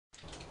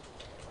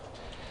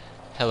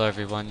Hello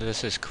everyone,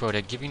 this is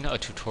Crota giving a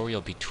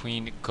tutorial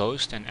between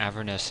Ghost and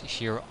Avernes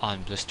here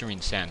on Blistering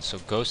Sands. So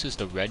Ghost is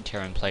the red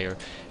Terran player,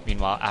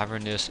 meanwhile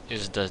Avernes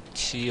is the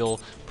teal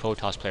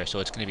Protoss player. So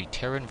it's going to be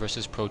Terran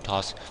versus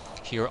Protoss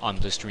here on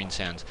Blistering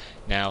Sands.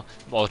 Now,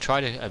 I'll try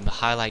to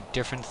highlight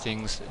different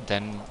things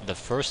than the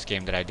first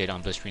game that I did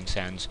on Blistering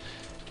Sands.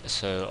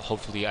 So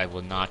hopefully I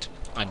will not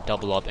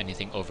double up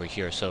anything over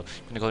here. So I'm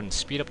going to go ahead and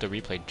speed up the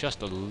replay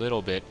just a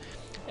little bit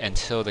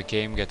until the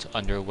game gets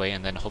underway,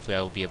 and then hopefully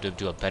I will be able to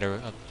do a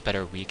better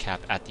recap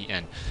at the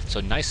end. So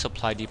nice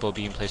supply depot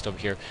being placed over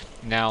here.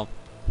 Now,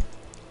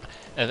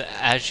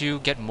 as you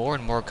get more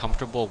and more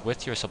comfortable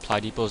with your supply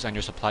depots and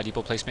your supply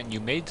depot placement, you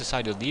may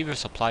decide to leave your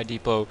supply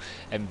depot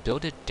and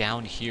build it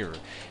down here.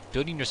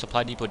 Building your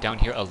supply depot down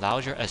here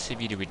allows your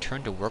SCV to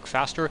return to work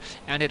faster,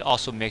 and it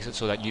also makes it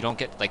so that you don't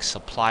get like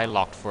supply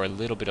locked for a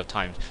little bit of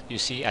time. You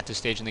see at this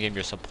stage in the game,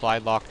 you're supply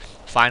locked,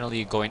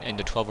 finally going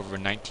into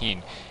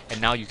 12/19, and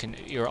now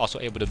you're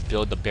also able to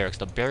build the barracks.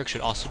 The barracks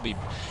should also be,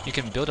 you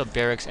can build a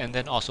barracks and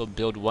then also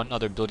build one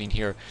other building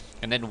here,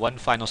 and then one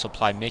final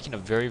supply, making a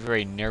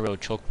very narrow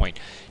choke point.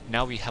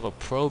 Now we have a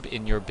probe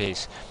in your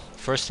base.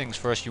 First things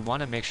first, you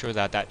want to make sure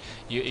that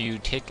you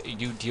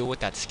deal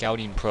with that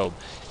scouting probe.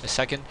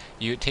 Second,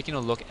 you taking a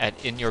look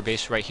at in your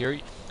base right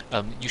here.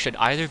 You should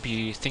either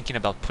be thinking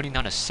about putting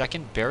down a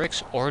second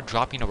barracks or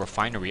dropping a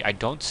refinery. I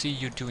don't see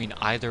you doing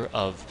either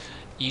of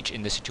each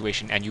in this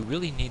situation, and you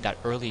really need that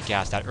early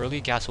gas. That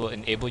early gas will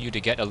enable you to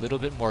get a little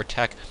bit more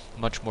tech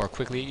much more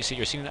quickly. You see,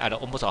 you're seeing at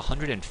almost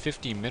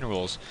 150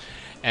 minerals,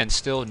 and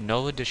still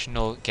no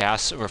additional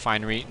gas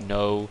refinery,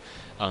 no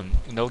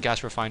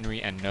gas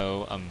refinery, and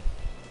no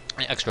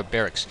extra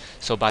barracks.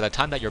 So by the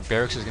time that your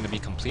barracks is going to be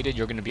completed,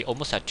 you're going to be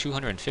almost at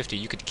 250.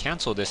 You could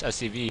cancel this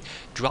SCV,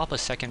 drop a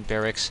second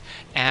barracks,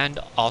 and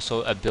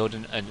also build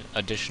an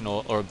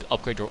additional or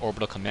upgrade your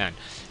orbital command.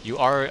 You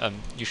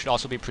should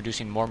also be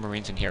producing more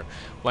Marines in here.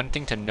 One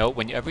thing to note: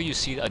 whenever you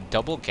see a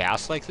double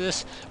gas like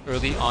this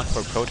early on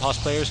for Protoss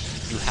players,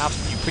 you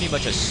pretty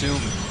much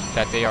assume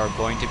that they are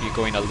going to be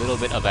going a little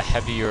bit of a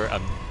heavier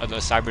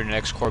a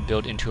cybernetics core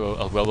build into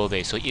a robo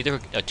base. So either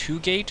a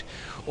 2-gate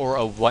or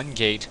a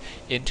 1-gate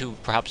into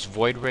perhaps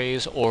Void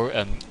Rays or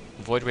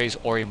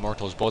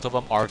Immortals. Both of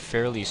them are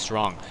fairly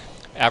strong.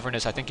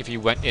 Avernes, I think if he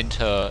went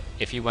into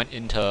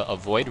a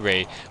Void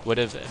Ray, would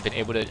have been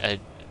able to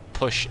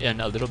push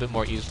in a little bit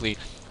more easily.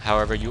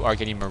 However, you are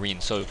getting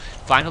Marines. So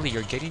finally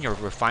you're getting your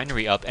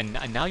refinery up, and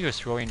now you're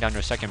throwing down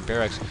your second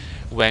barracks,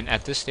 when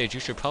at this stage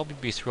you should probably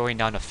be throwing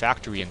down a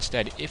factory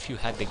instead if you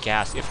had the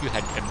gas, if you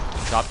had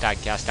dropped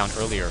that gas down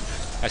earlier.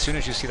 As soon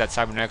as you see that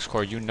cybernetics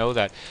core, you know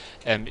that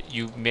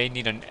you may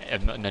need an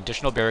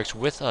additional barracks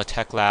with a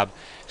tech lab.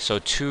 So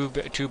two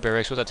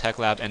barracks with a tech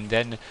lab and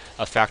then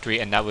a factory,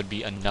 and that would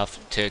be enough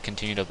to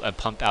continue to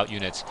pump out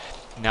units.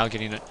 Now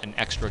getting an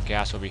extra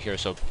gas over here.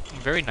 So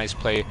very nice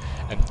play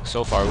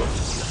so far,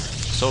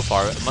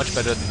 much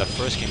better than the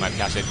first game I've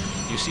casted.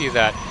 You see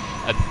that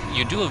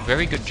you do a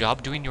very good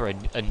job doing your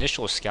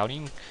initial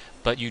scouting,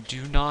 but you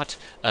do not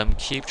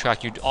keep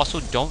track. You also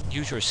don't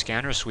use your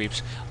scanner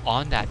sweeps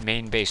on that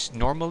main base.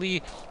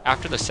 Normally,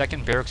 after the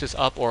second barracks is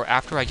up or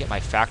after I get my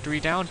factory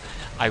down,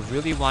 I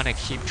really want to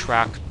keep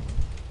track.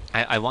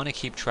 I want to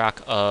keep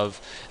track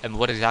of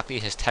what exactly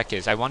his tech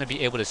is. I want to be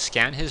able to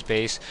scan his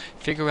base,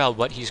 figure out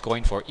what he's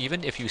going for.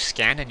 Even if you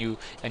scan and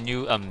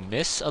you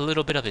miss a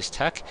little bit of his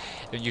tech,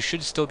 you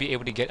should still be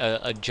able to get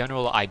a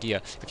general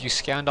idea. If you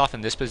scanned off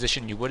in this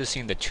position, you would have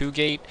seen the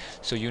 2-gate,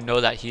 so you know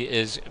that he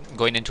is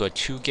going into a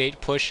 2-gate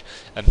push.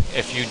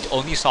 If you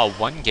only saw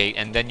 1-gate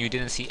and then you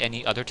didn't see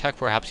any other tech,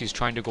 perhaps he's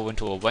trying to go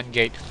into a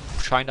 1-gate,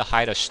 trying to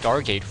hide a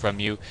Stargate from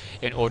you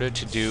in order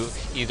to do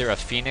either a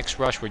Phoenix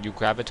Rush where you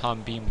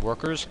graviton beam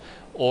workers,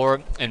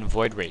 or in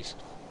Void Rays.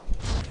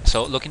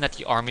 So looking at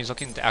the armies,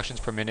 looking at the actions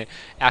per minute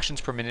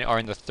are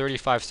in the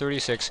 35,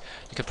 36.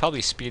 You could probably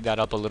speed that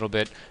up a little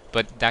bit,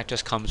 but that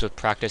just comes with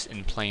practice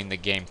in playing the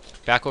game.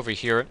 Back over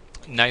here,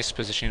 nice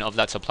positioning of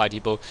that supply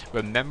depot.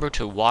 Remember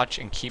to watch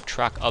and keep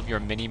track of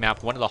your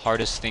mini-map. One of the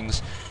hardest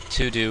things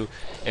to do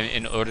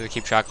in order to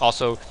keep track.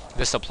 Also,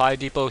 this supply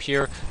depot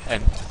here,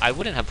 and I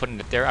wouldn't have put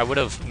it there. I would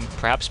have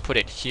perhaps put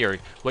it here.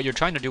 What you're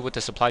trying to do with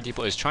the supply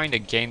depot is trying to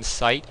gain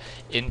sight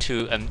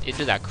into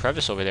that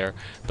crevice over there,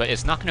 but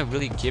it's not going to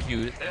really give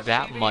you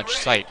that much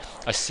sight.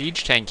 A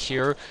siege tank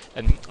here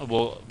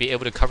will be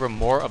able to cover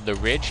more of the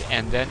ridge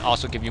and then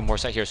also give you more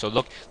sight here. So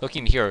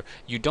looking here,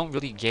 you don't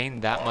really gain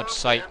that much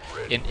sight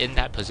in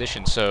that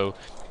position. So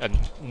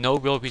no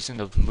real reason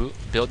to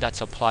build that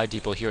supply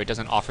depot here. It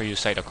doesn't offer you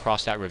sight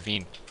across that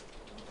ravine.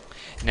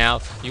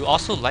 Now, you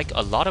also like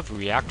a lot of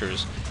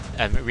reactors.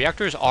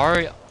 Reactors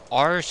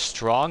are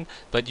strong,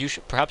 but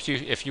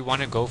if you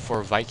want to go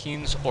for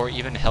Vikings or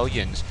even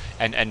Hellions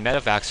and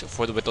medevacs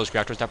with those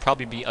reactors, that'd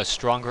probably be a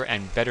stronger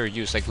and better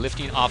use. Like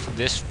lifting off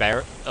this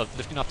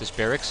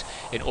barracks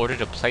in order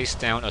to place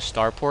down a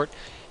starport,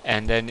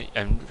 and then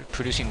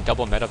producing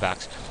double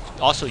medevacs.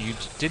 Also, you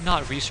did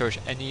not research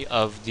any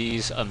of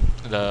these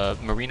the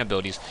marine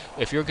abilities.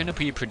 If you're going to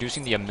be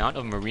producing the amount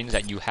of marines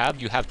that you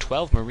have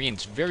 12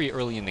 marines very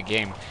early in the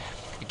game.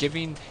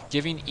 giving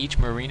each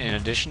Marine an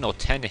additional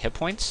 10 hit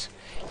points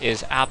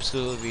is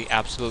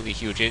absolutely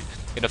huge. It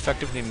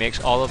effectively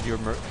makes all of your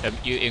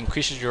it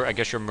increases your, I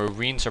guess, your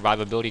Marine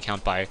survivability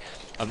count by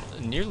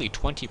nearly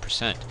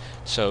 20%.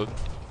 So.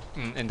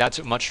 And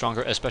that's much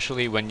stronger,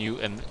 especially when you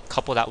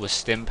couple that with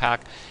Stim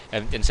Pack.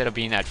 Instead of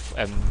being at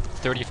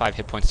 35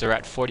 hit points, they're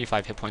at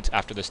 45 hit points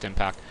after the Stim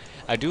Pack.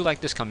 I do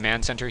like this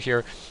command center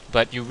here,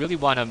 but you really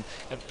want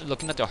to,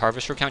 looking at the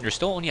harvester count, you're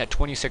still only at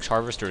 26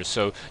 harvesters,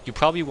 so you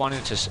probably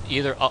wanted to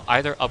either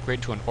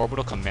upgrade to an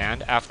orbital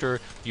command after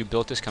you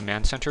built this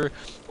command center,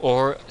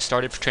 or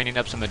started training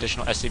up some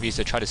additional SCVs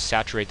to try to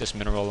saturate this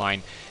mineral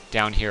line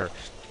down here.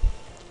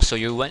 So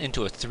you went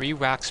into a 3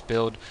 racks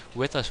build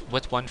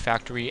with one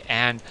factory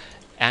and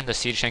the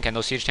siege tank, and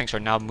those siege tanks are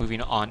now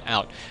moving on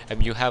out.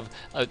 You have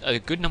a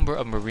good number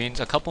of Marines,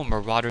 a couple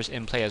marauders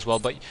in play as well,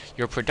 but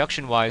your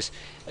production wise,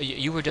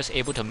 you were just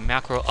able to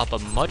macro up a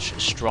much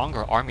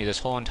stronger army this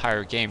whole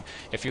entire game.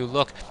 If you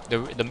look,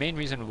 the main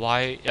reason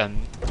why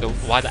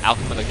the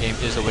outcome of the game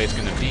is the way it's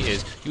going to be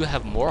is you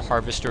have more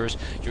harvesters.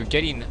 You're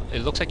getting,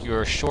 it looks like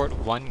you're short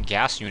 1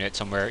 gas unit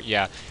somewhere.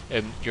 Yeah,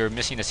 you're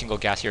missing a single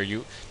gas here.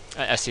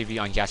 SCV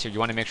on gas here. You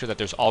want to make sure that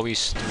there's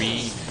always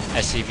 3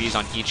 SCVs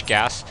on each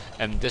gas,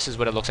 and this is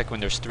what it looks like when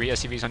there's 3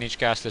 SCVs on each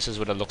gas. This is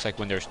what it looks like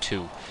when there's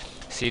 2.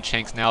 Siege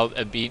tanks now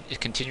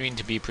continuing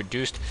to be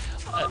produced.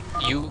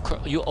 You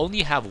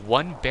only have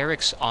 1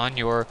 barracks on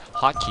your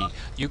hotkey.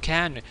 You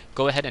can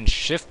go ahead and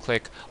shift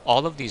click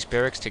all of these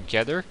barracks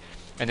together,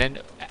 and then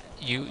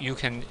you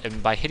can,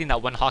 by hitting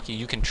that 1 hotkey,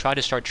 you can try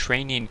to start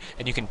training,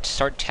 and you can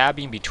start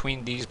tabbing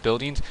between these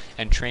buildings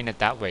and train it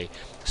that way.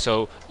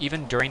 So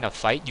even during a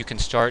fight, you can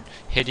start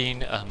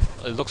hitting,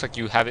 it looks like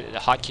you have it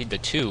hotkeyed to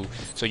 2,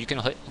 so you can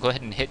go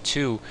ahead and hit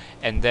 2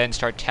 and then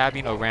start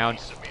tabbing around,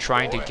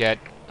 trying to get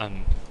a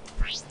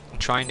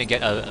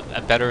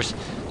better,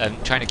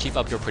 trying to keep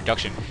up your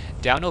production.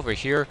 Down over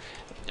here,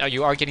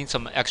 you are getting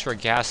some extra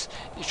gas.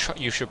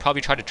 You should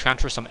probably try to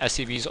transfer some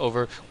SCVs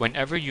over.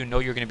 Whenever you know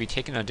you're going to be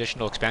taking an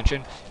additional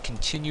expansion,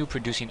 continue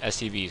producing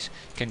SCVs.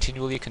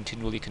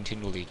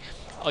 Continually.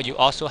 You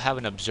also have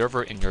an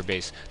observer in your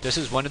base. This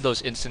is one of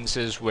those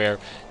instances where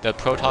the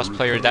Protoss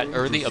player, that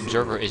early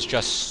observer, is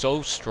just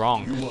so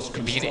strong,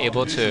 being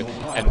able to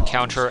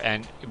counter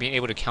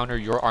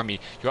your army.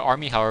 Your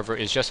army, however,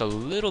 is just a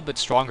little bit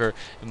stronger,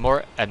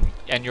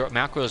 and your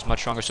macro is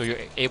much stronger, so you're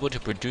able to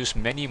produce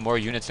many more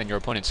units than your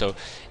opponent. So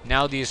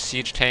now these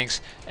siege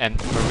tanks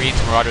and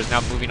Marines, Marauders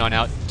now moving on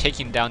out,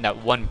 taking down that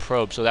 1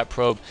 probe. So that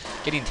probe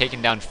getting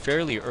taken down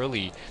fairly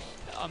early.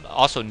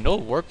 Also, no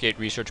warp gate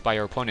research by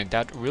your opponent.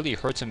 That really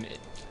hurts him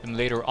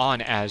later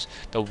on, as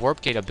the warp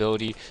gate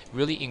ability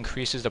really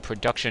increases the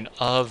production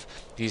of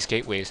these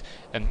gateways.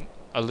 And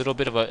a little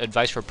bit of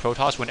advice for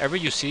Protoss: whenever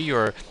you see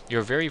you're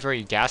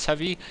very gas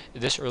heavy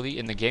this early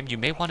in the game, you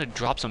may want to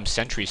drop some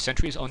sentries.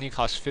 Sentries only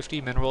cost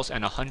 50 minerals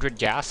and 100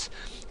 gas,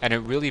 and it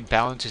really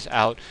balances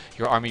out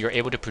your army. You're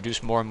able to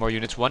produce more and more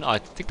units. I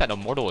think that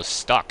Immortal is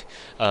stuck.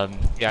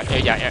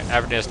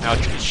 Avernes now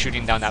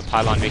shooting down that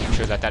pylon, making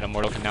sure that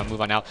Immortal can now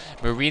move on out.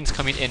 Marines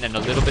coming in, and a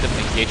little bit of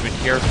an engagement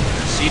here.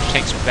 Siege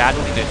tanks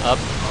battling it up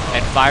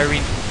and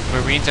firing.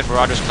 Marines and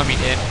Marauders coming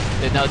in.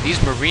 Now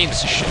these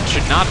Marines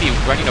should not be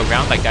running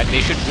around like that.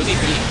 They should really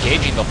be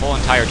engaging the whole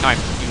entire time.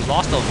 You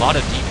lost a lot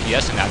of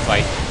DPS in that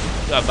fight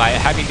by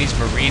having these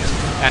Marines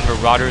and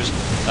Marauders,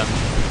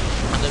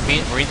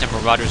 Marines and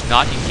Marauders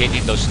not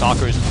engaging those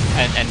Stalkers,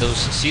 and those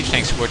Siege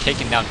tanks were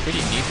taken down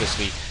pretty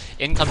needlessly.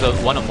 In comes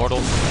one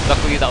Immortal.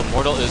 Luckily, the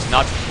Immortal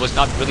was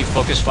not really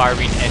focus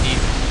firing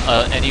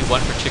any one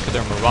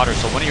particular Marauder,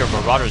 so one of your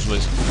Marauders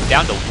was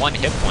down to 1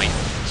 hit point.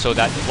 So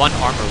that 1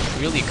 armor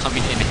really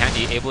coming in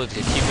handy, able to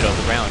keep it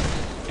around.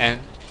 And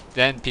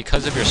then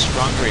because of your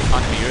stronger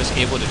economy, you're just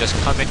able to just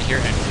come in here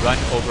and run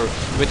over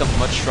with a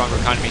much stronger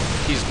economy.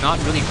 He's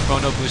not really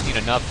chrono boosting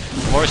enough.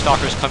 More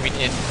Stalkers coming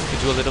in to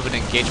do a little bit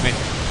of engagement.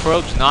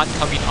 Probes not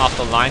coming off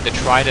the line to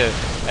try to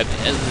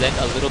lend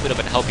a little bit of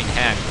a helping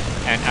hand.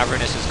 And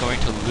Avernes is going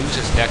to lose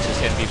his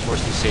Nexus and be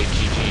forced to say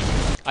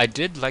GG. I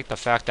did like the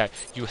fact that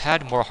you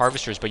had more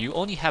harvesters, but you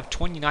only have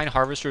 29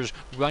 harvesters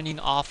running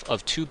off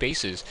of 2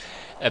 bases.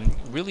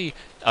 Really,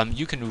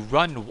 you can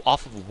run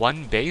off of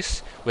 1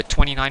 base with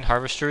 29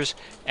 harvesters,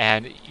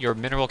 and your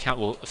mineral count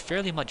will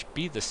fairly much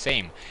be the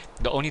same.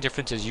 The only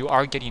difference is you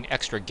are getting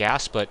extra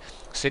gas, but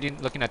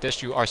looking at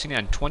this, you are sitting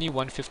at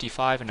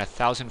 2155 and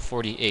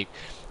 1048.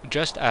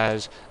 Just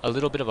as a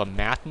little bit of a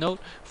math note,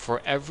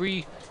 for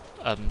every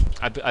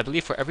I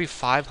believe for every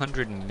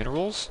 500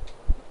 minerals,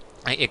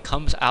 it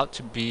comes out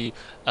to be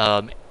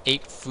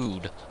 8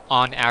 food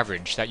on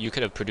average that you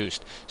could have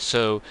produced.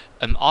 So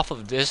off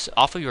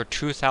of your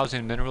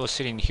 2,000 minerals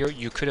sitting here,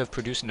 you could have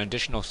produced an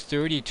additional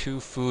 32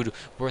 food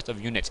worth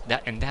of units.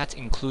 And that's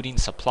including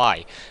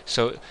supply.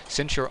 So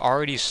since you're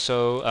already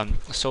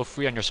so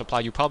free on your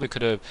supply, you probably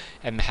could have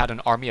had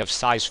an army of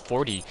size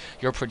 40.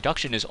 Your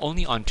production is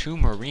only on 2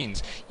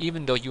 Marines,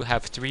 even though you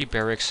have 3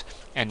 barracks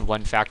and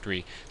 1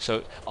 factory.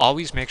 So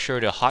always make sure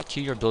to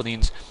hotkey your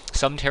buildings,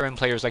 Some Terran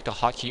players like to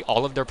hotkey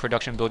all of their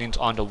production buildings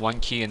onto one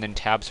key and then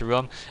tab through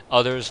them.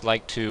 Others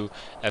like to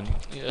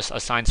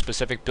assign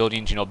specific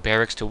buildings,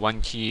 barracks to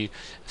one key,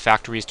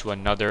 factories to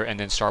another, and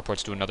then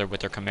starports to another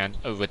with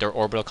their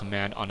orbital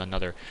command on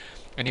another.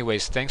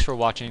 Anyways, thanks for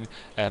watching.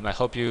 I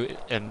hope you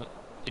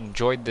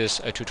enjoyed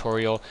this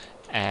tutorial,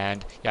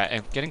 and yeah,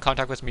 and get in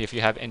contact with me if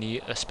you have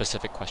any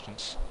specific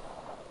questions.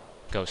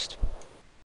 Ghost.